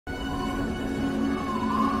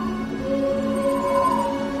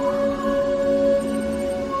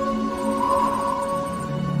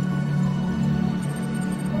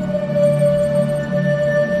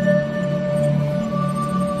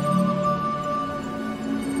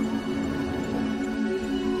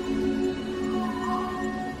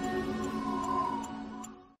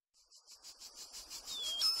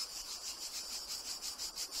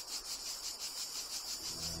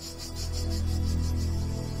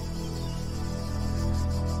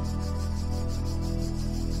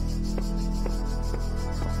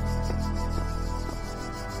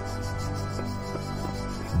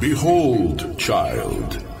Behold,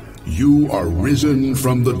 child, you are risen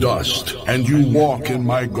from the dust, and you walk in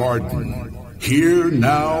my garden. Hear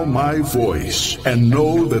now my voice, and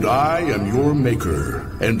know that I am your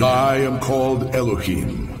maker, and I am called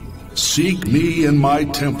Elohim. Seek me in my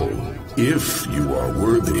temple, if you are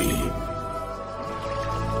worthy.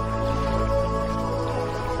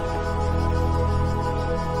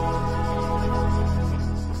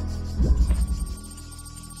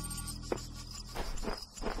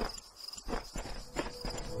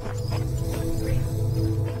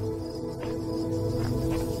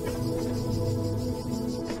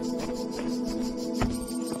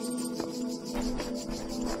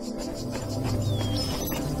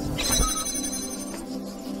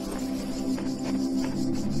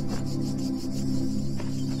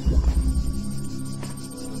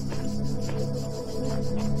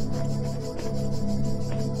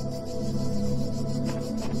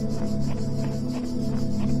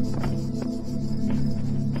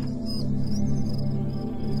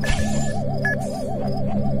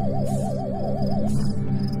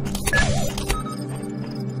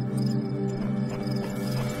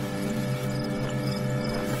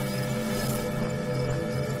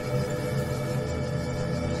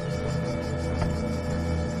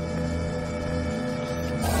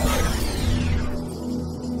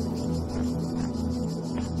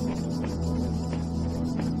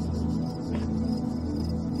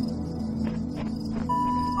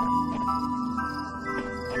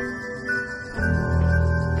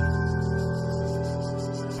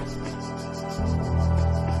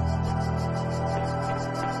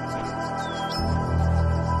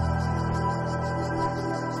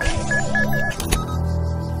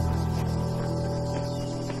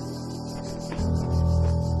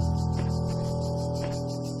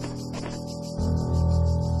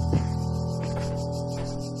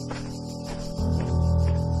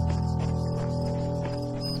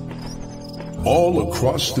 All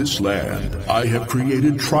across this land, I have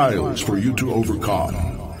created trials for you to overcome,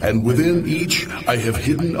 and within each I have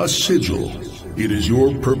hidden a sigil. It is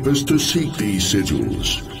your purpose to seek these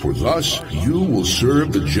sigils, for thus you will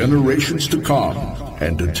serve the generations to come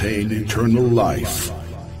and attain eternal life.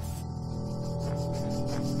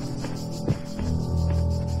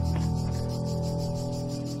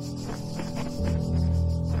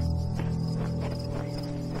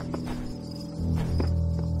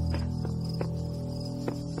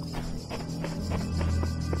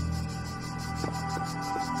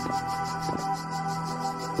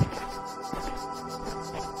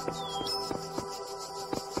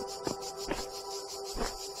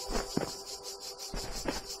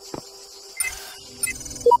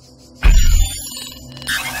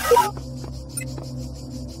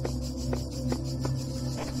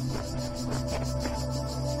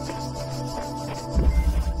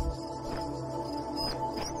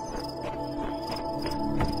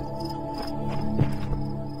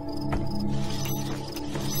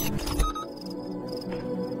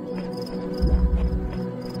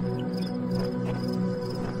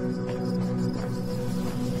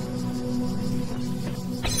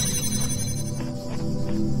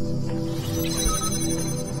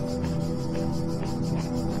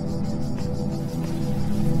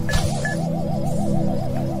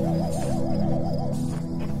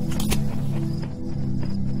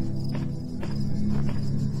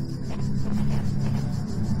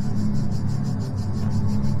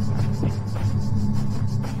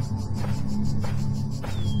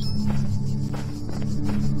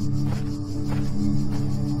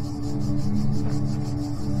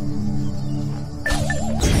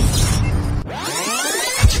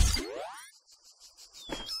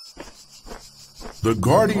 The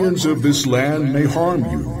guardians of this land may harm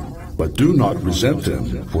you, but do not resent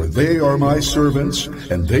them, for they are my servants,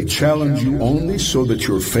 and they challenge you only so that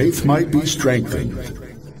your faith might be strengthened.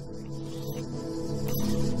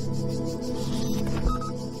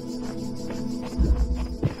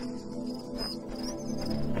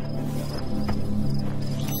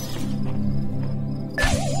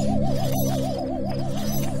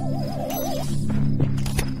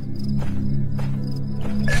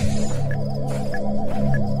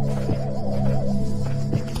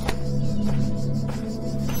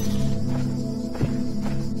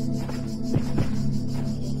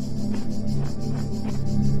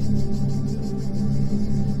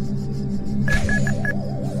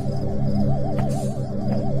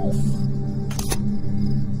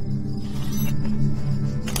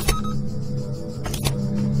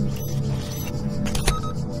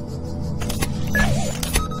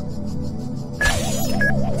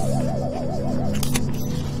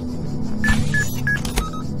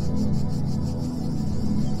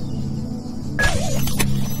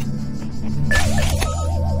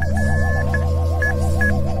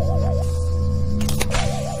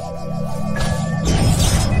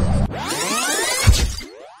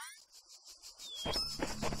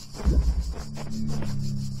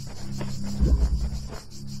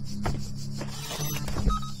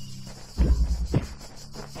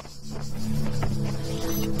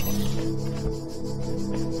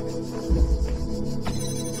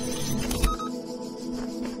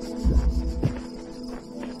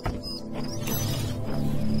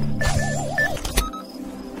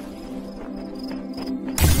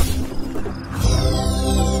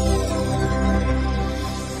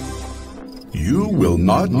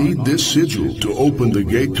 not need this sigil to open the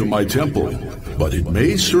gate to my temple, but it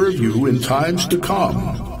may serve you in times to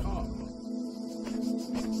come.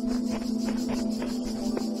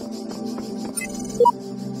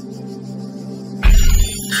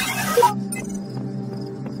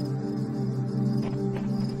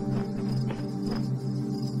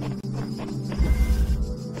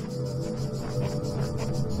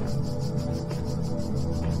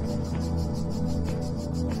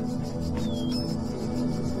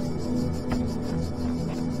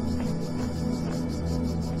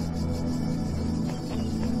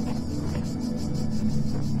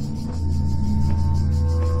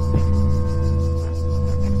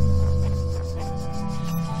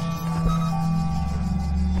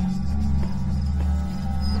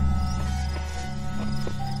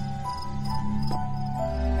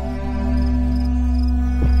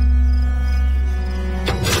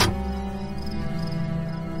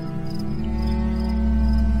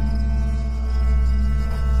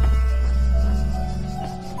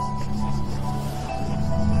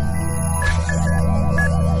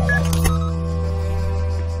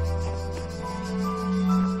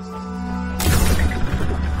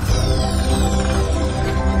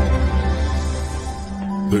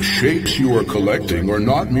 The shapes you are collecting are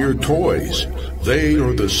not mere toys. They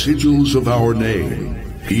are the sigils of our name.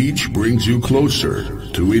 Each brings you closer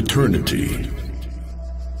to eternity.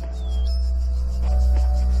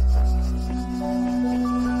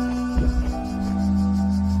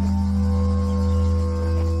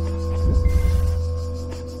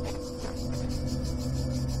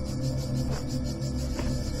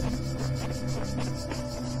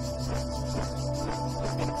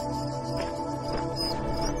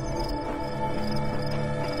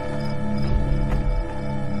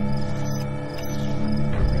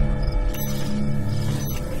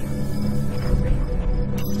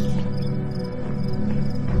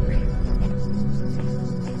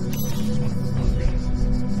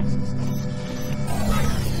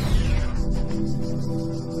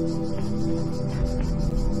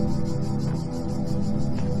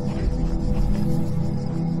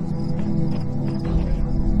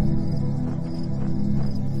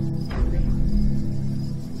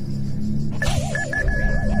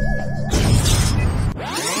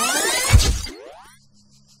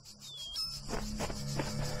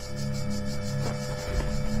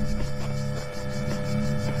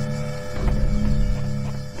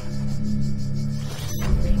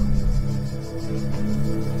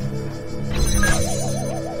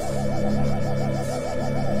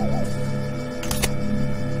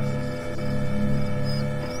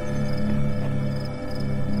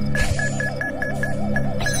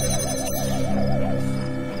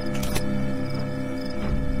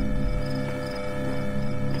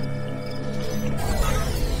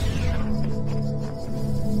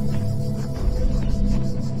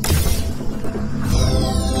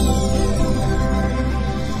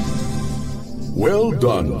 Well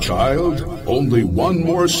done, child. Only one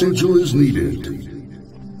more sigil is needed.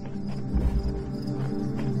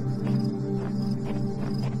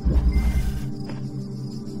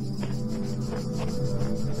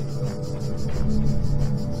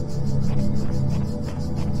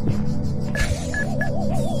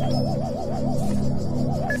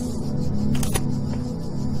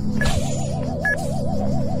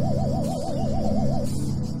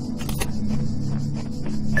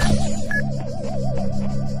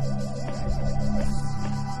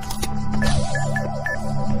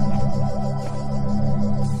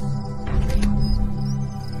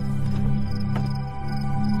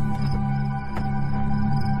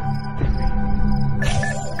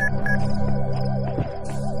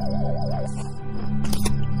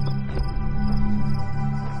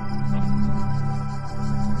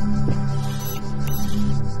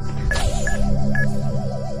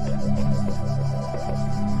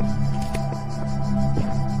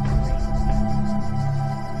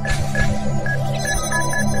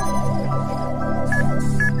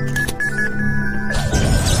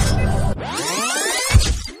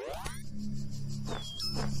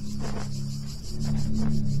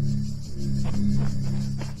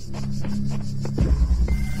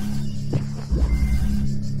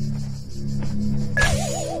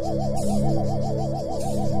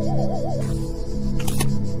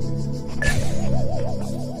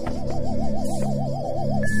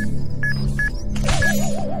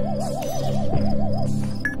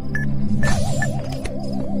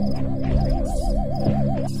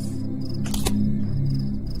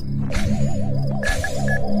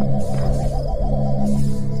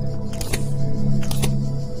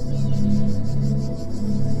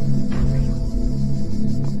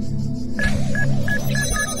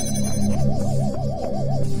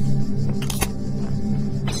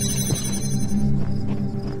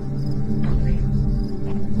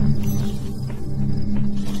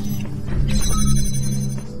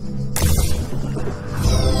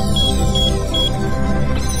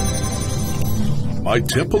 My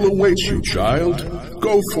temple awaits you, child.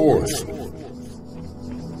 Go forth.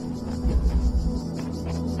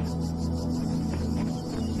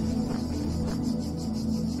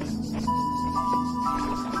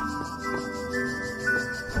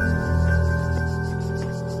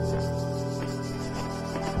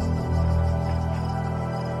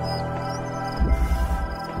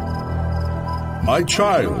 My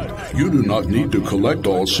child, you do not need to collect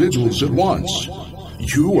all sigils at once.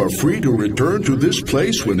 You are free to return to this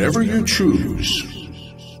place whenever you choose.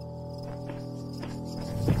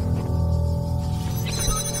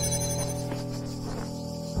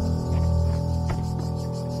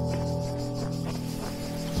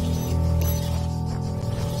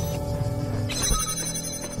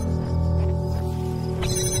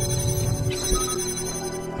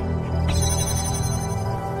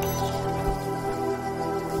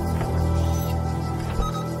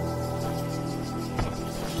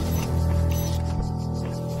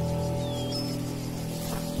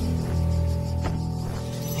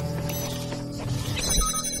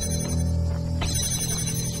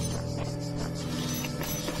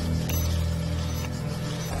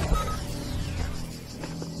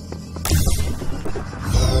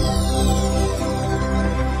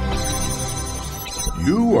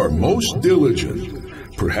 You are most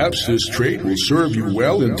diligent. Perhaps this trait will serve you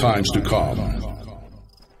well in times to come.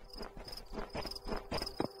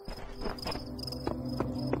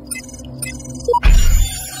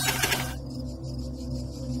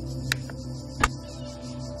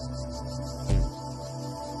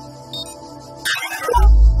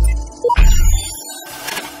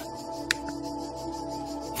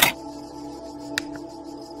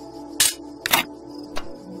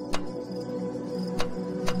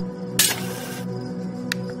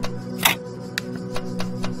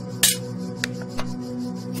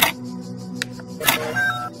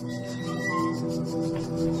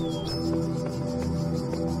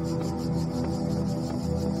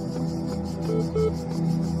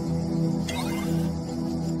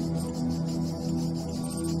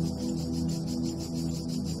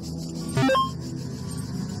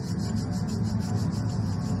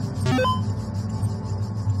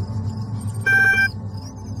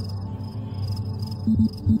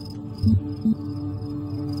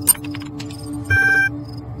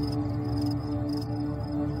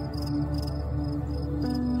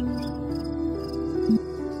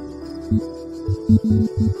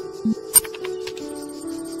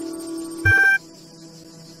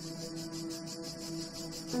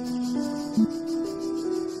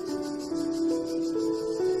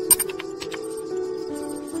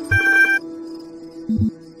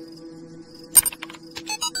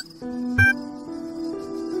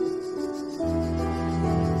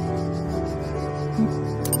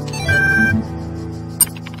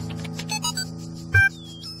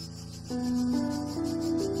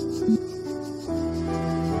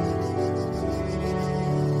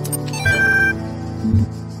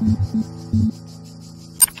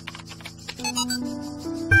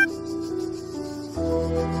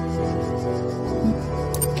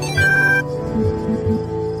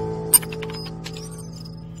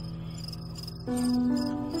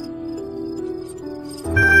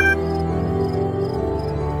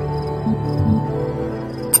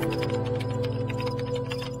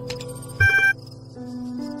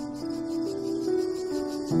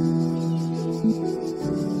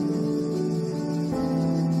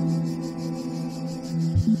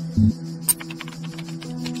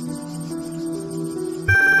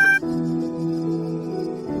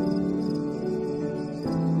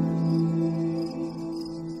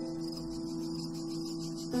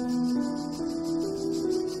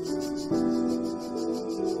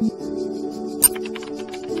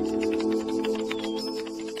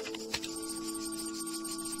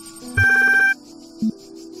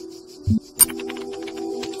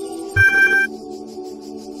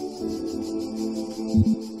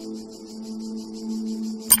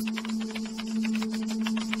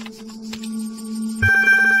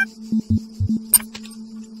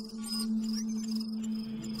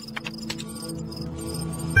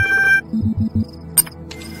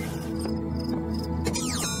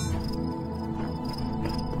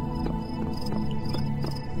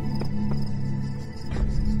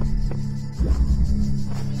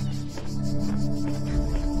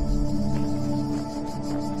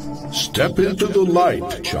 Step into the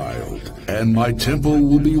light, child, and my temple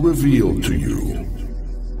will be revealed to you.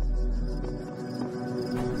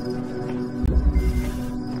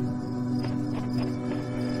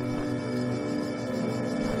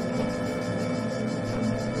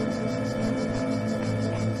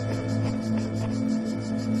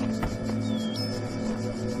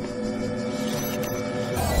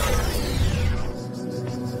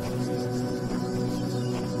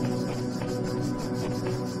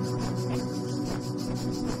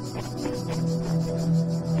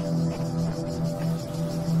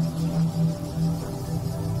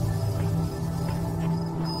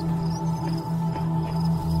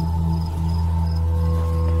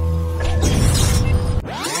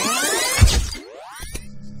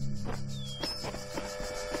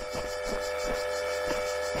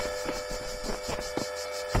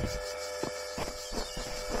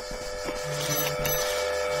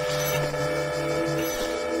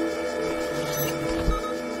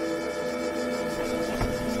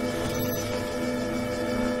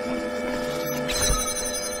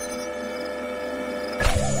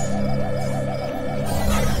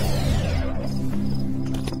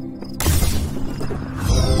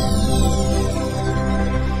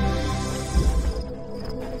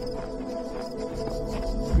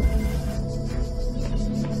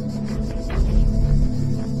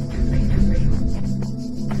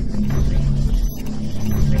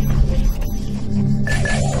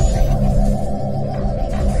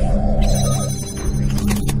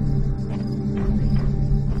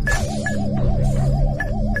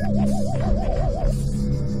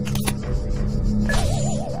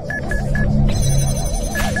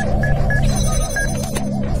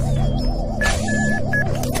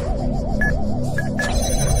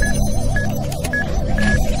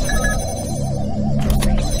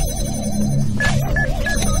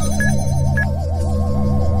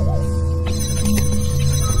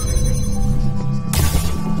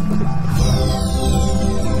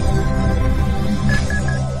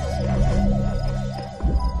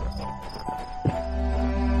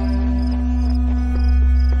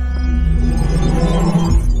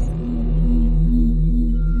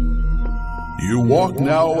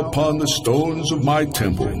 now upon the stones of my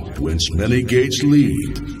temple, whence many gates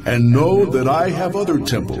lead, and know that I have other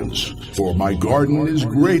temples, for my garden is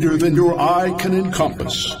greater than your eye can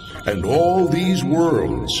encompass, and all these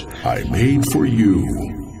worlds I made for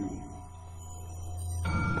you.